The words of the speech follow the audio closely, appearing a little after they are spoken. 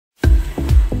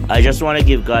I just want to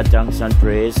give God thanks and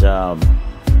praise.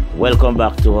 Welcome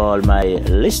back to all my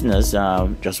listeners.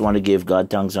 Just want to give God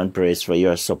thanks and praise for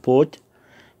your support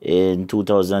in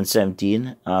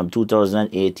 2017,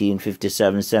 2018,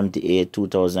 57, 78,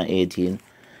 2018,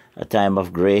 a time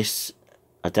of grace,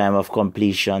 a time of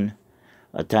completion,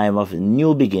 a time of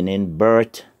new beginning,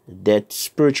 birth, death,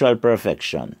 spiritual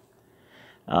perfection.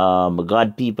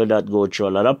 God people that go through a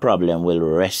lot of problem will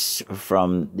rest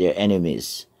from their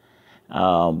enemies.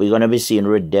 We're going to be seeing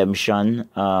redemption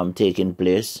taking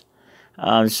place,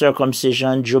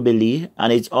 circumcision, jubilee,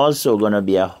 and it's also going to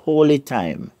be a holy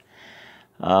time.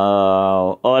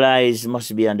 All eyes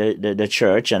must be on the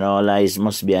church, and all eyes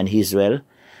must be on Israel.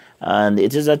 And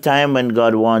it is a time when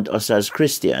God wants us as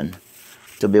Christians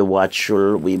to be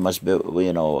watchful. We must be,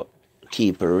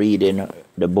 keep reading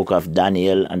the book of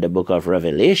Daniel and the book of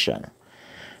Revelation.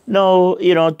 Now,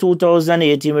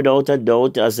 2018, without a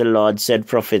doubt, as the Lord said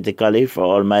prophetically for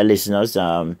all my listeners,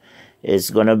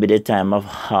 it's going to be the time of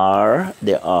R,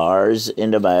 the R's in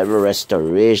the Bible,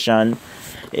 restoration.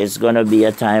 It's going to be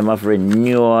a time of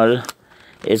renewal.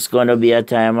 It's going to be a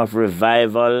time of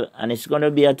revival. And it's going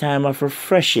to be a time of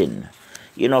refreshing,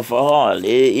 for all.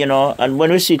 And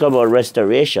when we speak about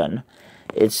restoration,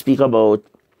 it speaks about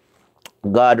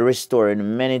God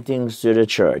restoring many things to the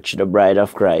church, the bride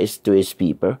of Christ, to his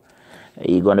people.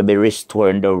 He's going to be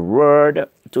restoring the word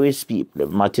to his people.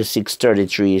 Matthew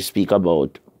 6:33 speak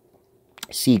about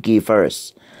seek ye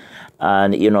first.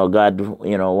 And, God,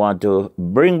 want to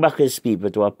bring back his people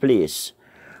to a place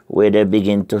where they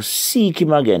begin to seek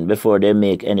him again before they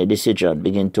make any decision,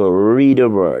 begin to read the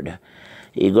word.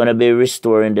 He's going to be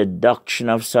restoring the doctrine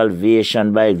of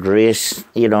salvation by grace,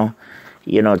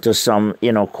 to some,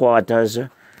 quarters,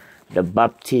 the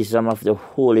baptism of the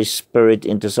Holy Spirit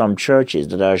into some churches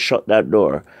that are shut that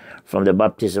door from the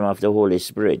baptism of the Holy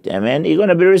Spirit. Amen. He's going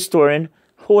to be restoring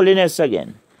holiness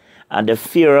again and the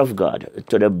fear of God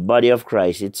to the body of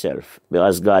Christ itself,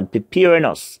 because God preparing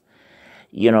us,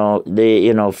 for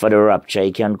the rapture.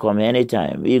 He can come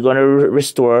anytime. He's going to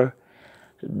restore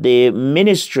the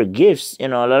ministry gifts. A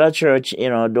lot of church,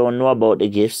 don't know about the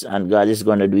gifts, and God is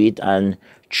going to do it, and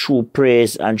true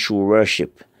praise and true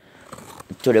worship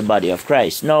to the body of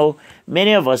Christ. Now,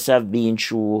 many of us have been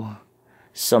through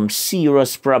some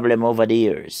serious problem over the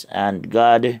years, and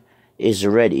God is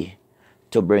ready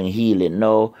to bring healing.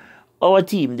 Now, our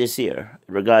theme this year,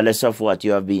 regardless of what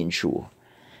you have been through,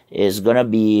 is going to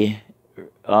be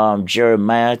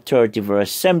Jeremiah 30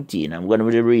 verse 17. I'm going to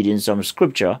be reading some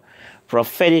scripture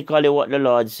prophetically what the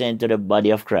Lord sent to the body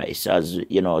of Christ as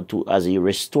he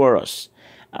restore us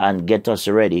and get us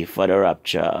ready for the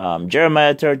rapture.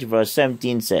 Jeremiah 30 verse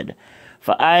 17 said,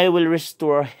 "For I will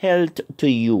restore health to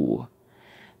you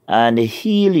and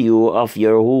heal you of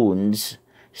your wounds,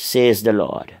 says the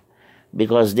Lord.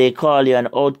 Because they call you an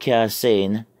outcast,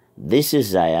 saying, This is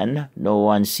Zion, no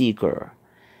one seek her."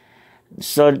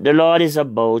 So the Lord is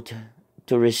about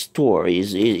to restore.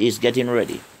 He's getting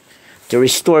ready to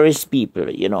restore his people.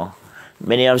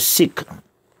 Many are sick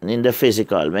in the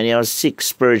physical, many are sick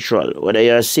spiritual, whether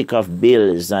you're sick of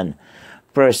bills and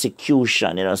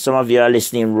persecution. Some of you are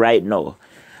listening right now,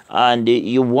 and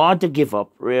you want to give up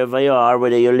wherever you are,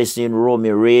 whether you're listening Romy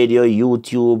Radio,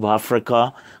 YouTube,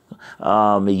 Africa,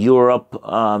 Europe,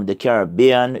 the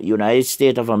Caribbean, United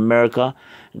States of America.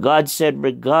 God said,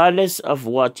 regardless of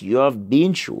what you have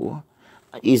been through,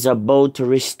 He's about to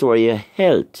restore your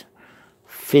health,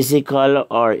 physical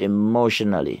or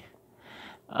emotionally.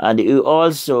 And He's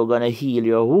also going to heal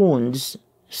your wounds,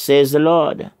 says the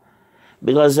Lord.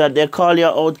 Because they call you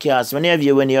outcast. Many of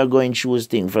you, when you're going through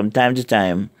things from time to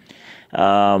time,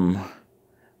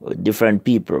 different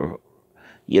people,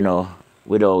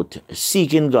 without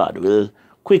seeking God will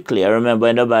quickly. I remember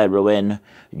in the Bible when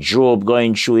Job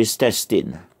going through his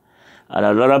testing, and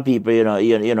a lot of people,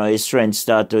 his friends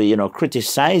start to,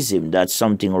 criticize him. That's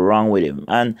something wrong with him.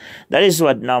 And that is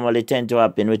what normally tend to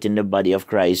happen within the body of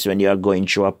Christ when you are going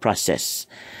through a process.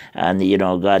 And,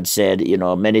 God said,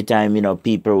 many times,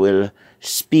 people will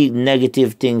speak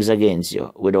negative things against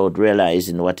you without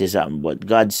realizing what is happening. But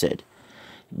God said,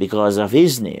 because of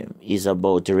his name, he's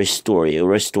about to restore you,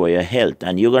 restore your health.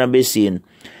 And you're going to be seeing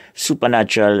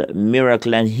supernatural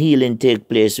miracle and healing take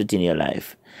place within your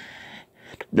life.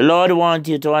 The Lord wants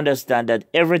you to understand that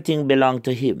everything belongs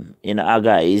to him. In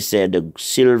Haggai, he said, the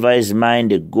silver is mine,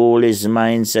 the gold is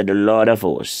mine, said the Lord of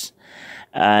hosts.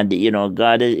 And,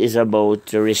 God is about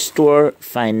to restore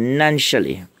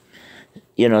financially,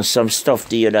 some stuff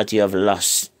to you that you have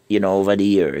lost, over the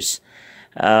years.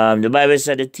 The Bible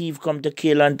said the thief come to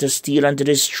kill and to steal and to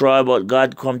destroy, but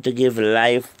God come to give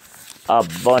life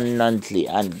abundantly.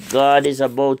 And God is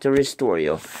about to restore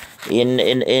you.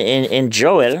 In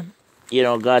Joel,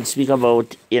 God speak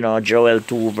about, Joel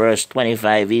 2 verse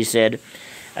 25. He said,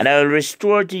 and I will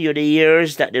restore to you the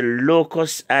years that the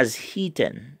locust has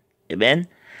eaten. Amen.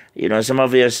 Some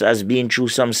of us has been through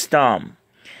some storm.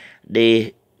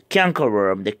 The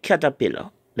cankerworm, the caterpillar,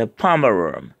 the palmer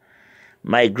worm,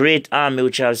 my great army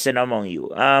which I'll send among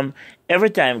you. Every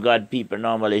time God people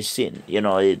normally sin,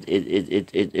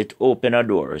 it open a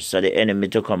door so the enemy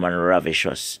to come and ravish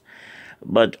us.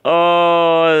 But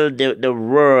all the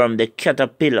worm, the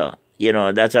caterpillar,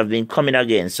 that have been coming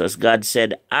against us, God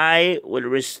said, I will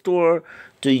restore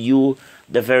to you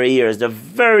the very years, the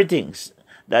very things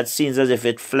that seems as if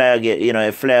it fly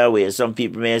away. Some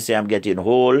people may say, I'm getting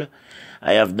whole.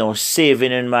 I have no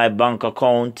saving in my bank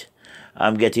account.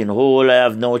 I'm getting whole. I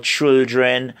have no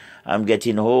children. I'm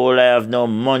getting whole. I have no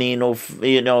money,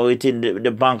 within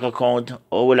the bank account.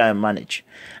 How will I manage?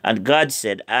 And God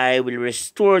said, I will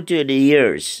restore to you the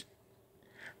years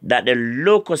that the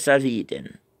locusts have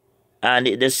eaten. And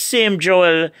the same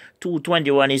Joel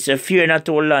 2:21, he said, fear not,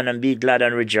 O land, and be glad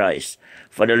and rejoice.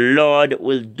 For the Lord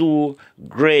will do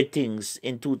great things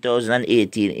in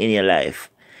 2018 in your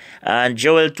life. And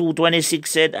Joel 2:26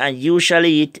 said, and you shall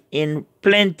eat in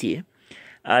plenty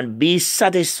and be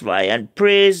satisfied, and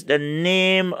praise the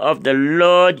name of the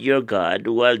Lord your God,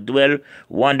 who will dwell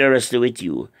wondrously with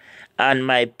you. And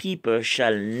my people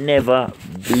shall never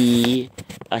be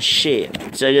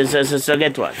ashamed. So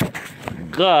get what?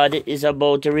 God is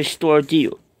about to restore to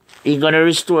you. He's going to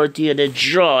restore to you the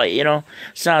joy.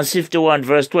 Psalms 51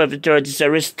 verse 12 to 30 says,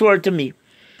 restore to me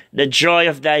the joy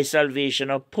of thy salvation,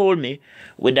 uphold me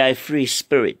with thy free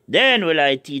spirit. Then will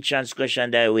I teach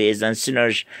transgression thy ways, and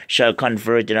sinners shall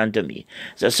convert it unto me.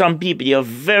 So some people, your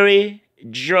very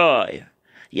joy,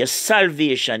 your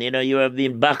salvation, you have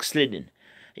been backsliding.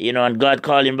 And God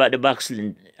calling back the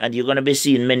backsliding. And you're going to be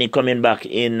seeing many coming back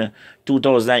in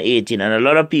 2018. And a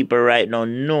lot of people right now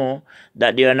know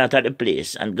that they are not at the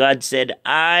place. And God said,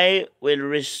 I will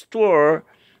restore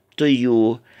to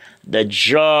you the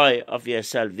joy of your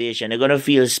salvation. You're going to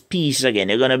feel peace again.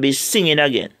 You're going to be singing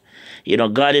again.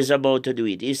 God is about to do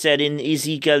it. He said in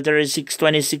Ezekiel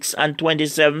 36:26 and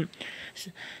 27,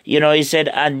 he said,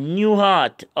 a new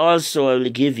heart also I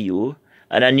will give you,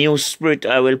 and a new spirit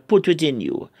I will put within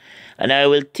you. And I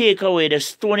will take away the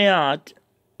stony heart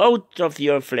out of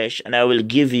your flesh, and I will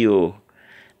give you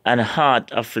an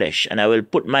heart of flesh. And I will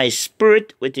put my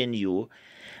spirit within you,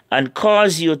 and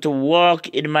cause you to walk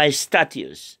in my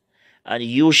statutes. And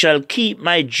you shall keep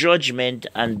my judgment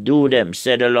and do them,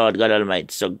 said the Lord God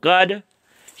Almighty. So God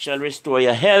shall restore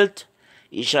your health.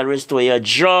 He shall restore your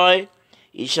joy.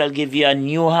 He shall give you a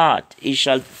new heart. He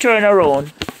shall turn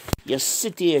around your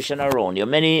situation around you.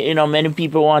 Many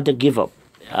people want to give up.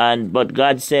 But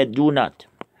God said, do not.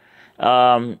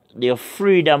 Your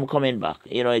freedom coming back.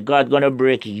 God going to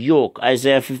break yoke.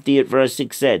 Isaiah 58 verse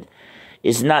 6 said,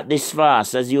 it's not this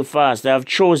fast as you fast. I have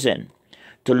chosen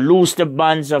to loose the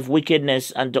bands of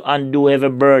wickedness and to undo every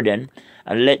burden,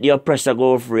 and let the oppressor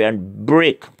go free, and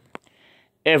break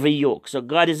every yoke. So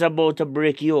God is about to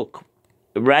break yoke.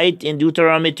 Right? In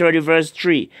Deuteronomy 30 verse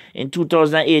 3, in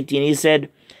 2018, he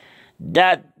said,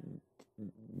 that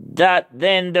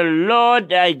then the Lord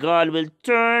thy God will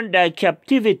turn thy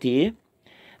captivity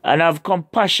and have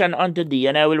compassion unto thee,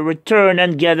 and I will return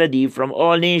and gather thee from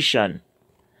all nations.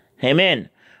 Amen.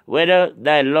 Whether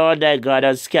thy Lord thy God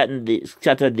has scattered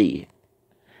thee.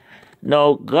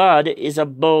 Now God is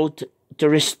about to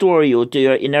restore you to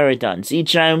your inheritance.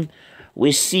 Each time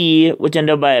we see within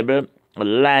the Bible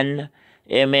land,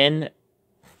 amen,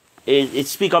 it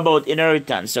speaks about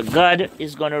inheritance. So God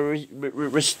is going to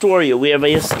restore you wherever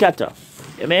you scatter.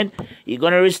 Amen. He's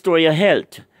going to restore your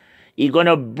health. He's going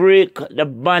to break the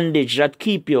bondage that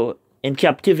keep you in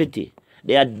captivity.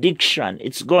 The addiction,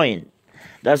 it's going.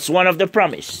 That's one of the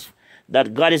promise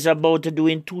that God is about to do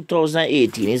in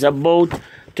 2018. He's about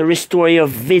to restore your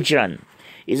vision.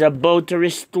 He's about to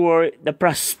restore the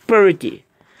prosperity.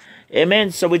 Amen.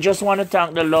 So we just want to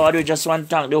thank the Lord. We just want to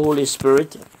thank the Holy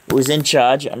Spirit who is in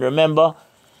charge. And remember,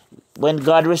 when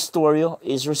God restores you,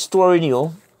 He's restoring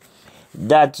you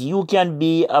that you can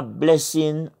be a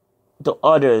blessing to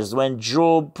others. When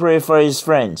Job prayed for his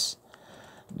friends,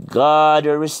 God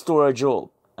restored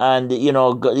Job. And,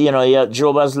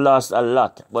 Job has lost a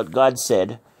lot. But God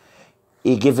said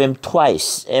He gave him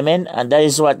twice. Amen. And that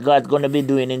is what God's going to be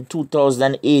doing in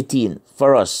 2018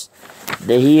 for us.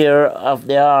 The year of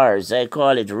the R's. I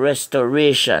call it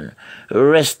restoration,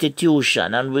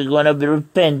 restitution. And we're going to be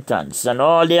repentance and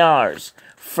all the R's.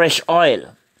 Fresh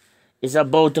oil is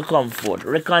about to come forth.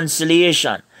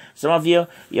 Reconciliation. Some of you,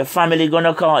 your family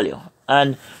gonna call you.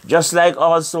 And just like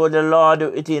also the Lord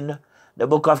within the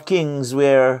book of Kings,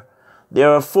 where there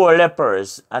were 4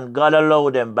 lepers and God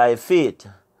allowed them by faith.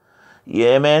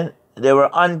 Yeah, amen. They were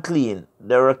unclean.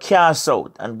 They were cast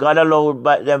out. And God allowed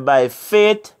them by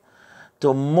faith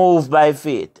to move by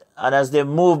faith. And as they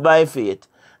move by faith,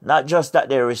 not just that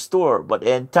they restore, but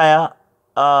the entire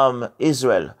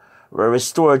Israel were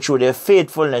restored through their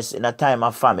faithfulness in a time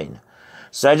of famine.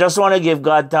 So I just want to give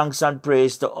God thanks and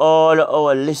praise to all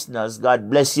our listeners. God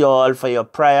bless you all for your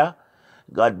prayer.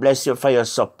 God bless you for your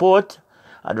support.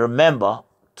 And remember,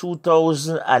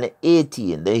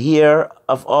 2018, the year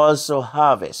of also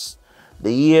harvest,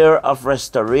 the year of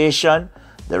restoration,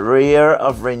 the year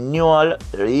of renewal,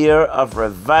 the year of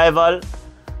revival.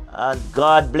 And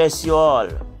God bless you all.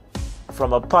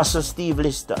 From Apostle Steve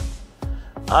Lister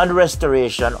and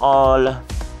Restoration, all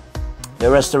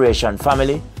the Restoration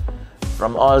family.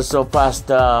 From also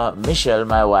Pastor Michelle,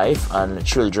 my wife, and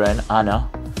children, Anna,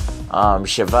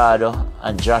 Shevado,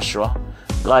 and Joshua.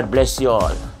 God bless you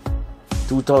all.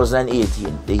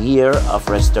 2018, the year of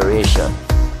restoration.